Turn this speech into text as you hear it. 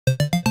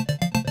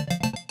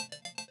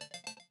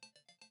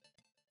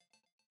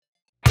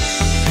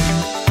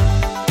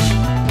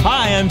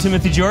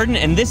Timothy Jordan,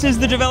 and this is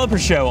the Developer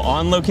Show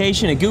on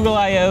location at Google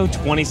I/O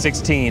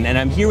 2016. And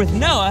I'm here with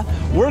Noah.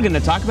 We're going to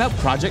talk about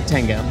Project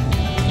Tango.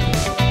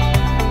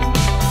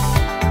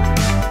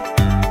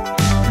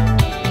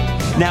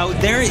 Now,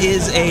 there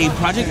is a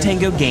Project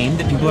Tango game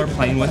that people are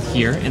playing with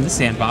here in the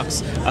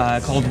sandbox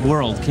called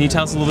Woorld. Can you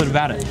tell us a little bit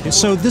about it?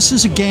 So this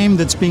is a game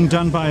that's being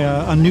done by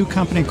a new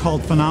company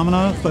called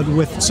Phenomena, but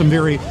with some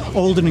very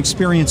old and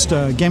experienced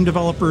game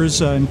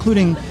developers,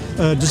 including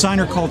a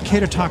designer called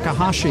Keita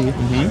Takahashi.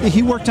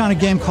 He worked on a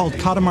game called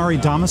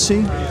Katamari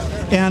Damacy.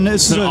 And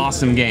it's an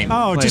awesome game.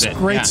 Oh, just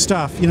great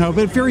stuff, you know,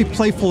 but a very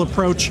playful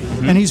approach.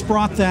 And he's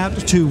brought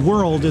that to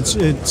Woorld.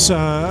 It's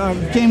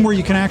a game where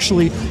you can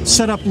actually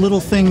set up little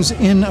things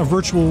in a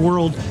virtual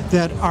world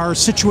that are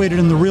situated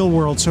in the real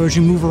world. So as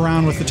you move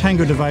around with the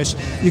Tango device,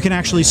 you can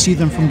actually see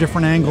them from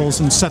different angles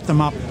and set them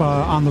up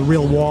on the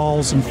real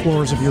walls and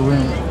floors of your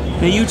room.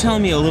 Now, you were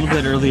telling me a little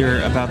bit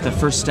earlier about the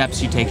first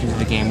steps you take into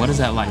the game. What is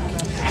that like?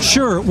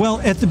 Sure.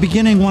 Well, at the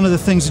beginning, one of the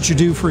things that you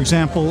do, for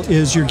example,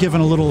 is you're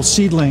given a little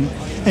seedling,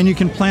 and you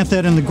can plant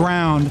that in the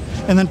ground,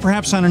 and then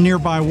perhaps on a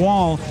nearby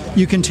wall,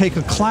 you can take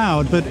a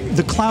cloud, but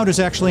the cloud is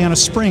actually on a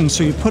spring,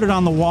 so you put it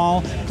on the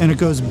wall, and it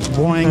goes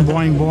boing,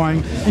 boing,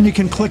 boing, and you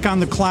can click on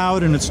the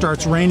cloud, and it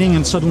starts raining,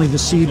 and suddenly the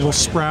seed will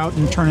sprout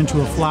and turn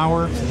into a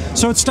flower.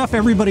 So it's stuff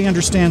everybody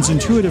understands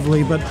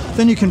intuitively, but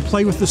then you can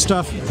play with the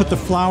stuff, put the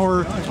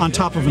flower on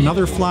top of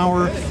another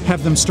flower,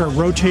 have them start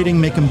rotating,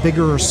 make them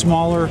bigger or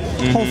smaller.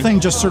 The whole thing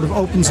just sort of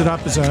opens it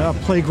up as a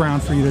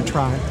playground for you to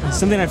try.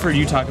 Something I've heard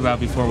you talk about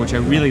before, which I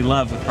really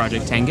love with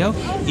Project Tango,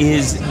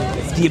 is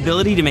the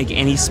ability to make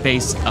any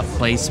space a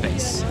play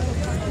space,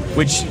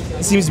 which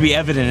seems to be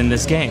evident in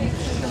this game.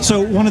 So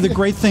one of the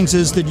great things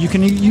is that you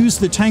can use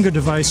the Tango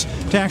device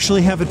to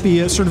actually have it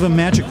be a sort of a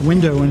magic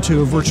window into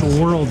a virtual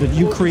world that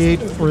you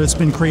create or that's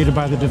been created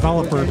by the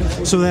developer,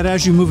 so that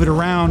as you move it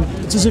around,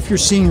 it's as if you're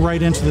seeing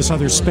right into this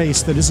other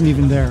space that isn't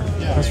even there.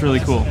 That's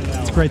really cool.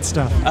 It's great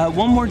stuff.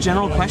 One more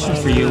general question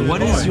for you.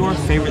 What is your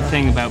favorite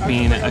thing about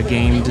being a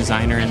game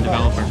designer and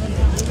developer?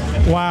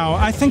 Wow,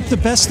 I think the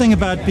best thing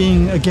about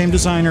being a game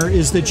designer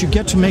is that you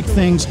get to make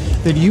things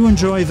that you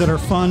enjoy, that are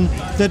fun,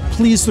 that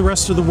please the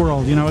rest of the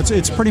world. You know,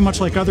 it's pretty much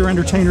like other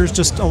entertainers,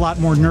 just a lot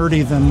more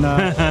nerdy than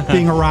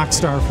being a rock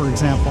star, for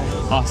example.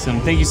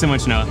 Awesome. Thank you so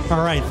much, Noah.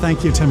 All right.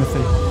 Thank you,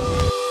 Timothy.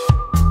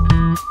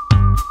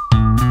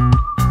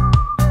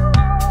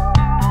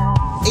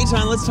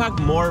 Eitan, let's talk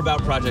more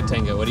about Project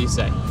Tango. What do you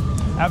say?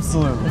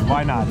 Absolutely,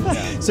 why not?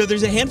 So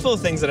there's a handful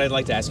of things that I'd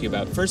like to ask you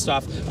about. First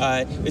off,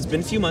 it's been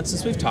a few months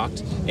since we've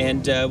talked,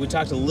 and we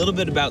talked a little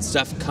bit about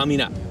stuff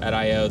coming up at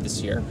I/O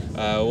this year.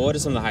 What are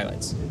some of the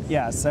highlights?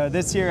 Yeah, so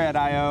this year at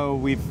I/O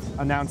we've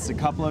announced a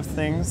couple of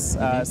things.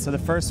 So the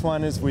first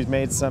one is we've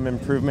made some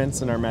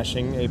improvements in our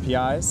meshing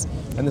APIs,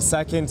 and the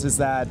second is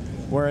that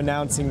we're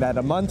announcing that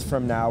a month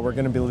from now we're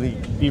going to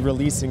be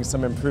releasing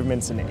some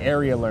improvements in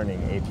area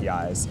learning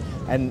APIs,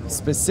 and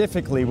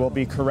specifically we'll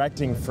be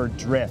correcting for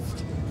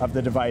drift of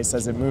the device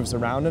as it moves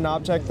around an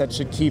object. That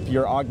should keep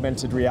your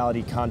augmented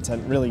reality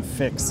content really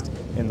fixed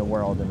in the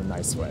world in a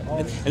nice way.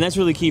 And that's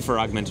really key for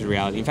augmented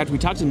reality. In fact, we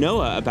talked to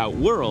Noah about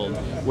Woorld,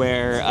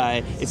 where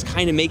it's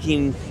kind of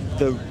making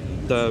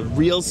the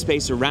real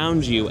space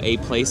around you a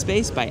play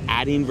space by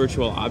adding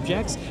virtual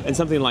objects, and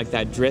something like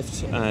that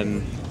drift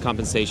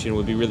compensation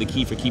would be really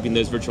key for keeping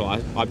those virtual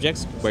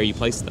objects where you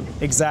place them.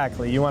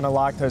 Exactly. You want to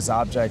lock those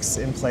objects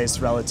in place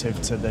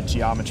relative to the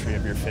geometry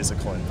of your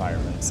physical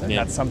environments, and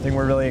that's something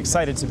we're really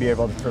excited to be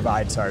able to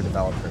provide to our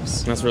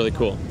developers. That's really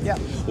cool. Yeah.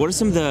 What are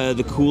some of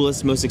the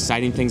coolest, most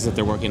exciting things that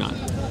they're working on?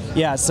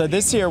 Yeah, so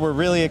this year we're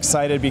really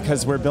excited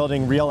because we're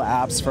building real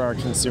apps for our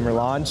consumer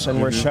launch,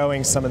 and we're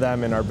showing some of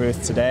them in our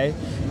booth today.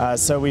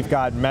 So we've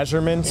got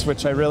measurements,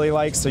 which I really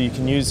like, so you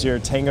can use your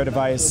Tango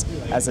device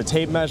as a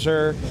tape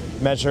measure,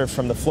 measure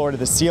from the floor to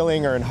the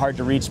ceiling or in hard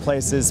to reach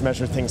places,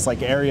 measure things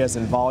like areas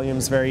and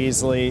volumes very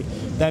easily.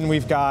 Then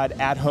we've got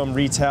at-home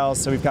retail,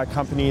 so we've got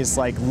companies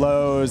like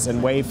Lowe's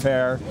and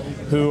Wayfair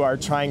who are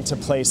trying to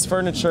place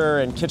furniture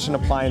and kitchen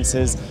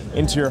appliances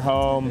into your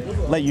home,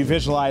 let you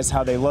visualize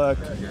how they look,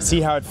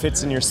 see how it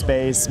fits in your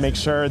space, make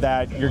sure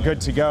that you're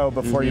good to go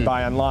before you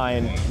buy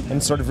online,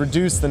 and sort of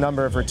reduce the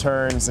number of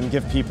returns and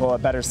give people a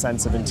better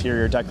sense of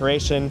interior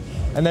decoration.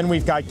 And then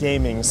we've got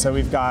gaming, so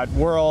we've got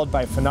Woorld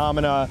by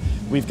Phenomena,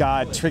 we've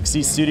got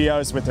Trixie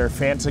Studios with their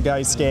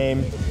Phantogeist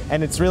game,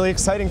 and it's really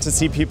exciting to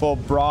see people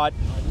brought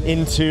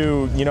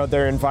into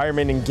their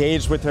environment,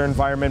 engaged with their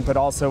environment, but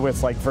also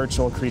with like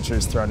virtual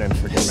creatures thrown in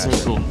for good measure.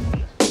 So cool.